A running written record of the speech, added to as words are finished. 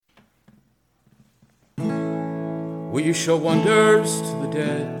will you show wonders to the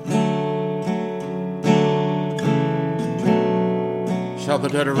dead? Shall the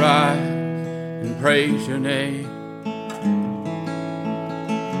dead arise and praise your name?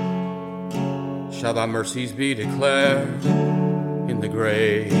 Shall thy mercies be declared in the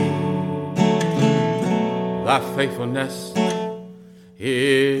grave? Thy faithfulness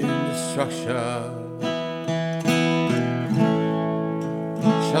in destruction.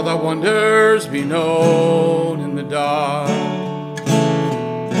 Shall thy wonders be known in the dark?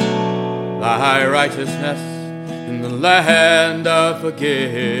 Thy righteousness in the land of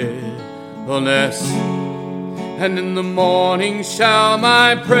forgetfulness. And in the morning shall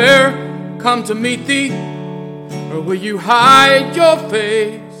my prayer come to meet thee? Or will you hide your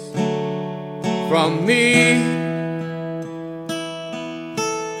face from me?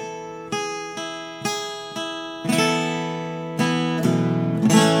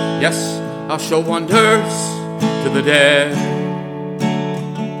 Yes, I'll show wonders to the dead.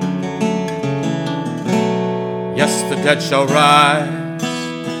 Yes, the dead shall rise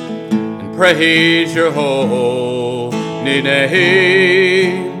and praise your holy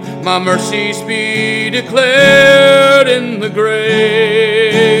name. My mercies be declared in the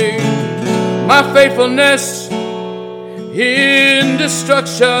grave. My faithfulness in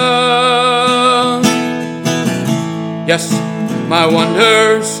destruction. Yes, my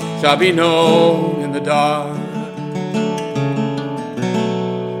wonders shall be known in the dark.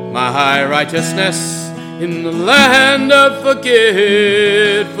 My high righteousness in the land of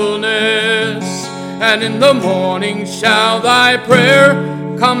forgetfulness. And in the morning shall thy prayer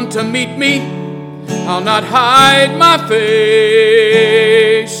come to meet me. I'll not hide my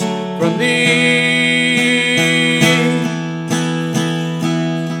face from thee.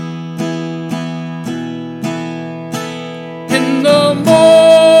 In the morning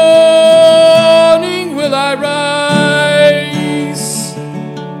will I rise.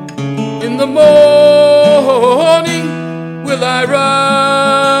 In the morning will I rise.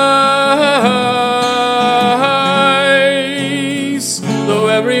 Though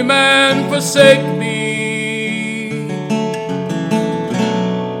every man forsake me,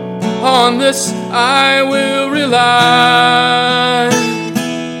 on this I will rely.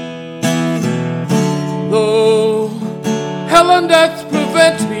 Though hell and death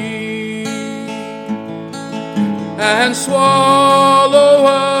prevent me and swallow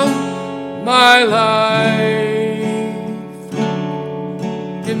up my life,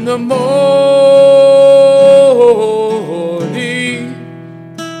 in the morning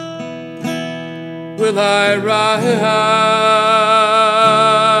will I rise.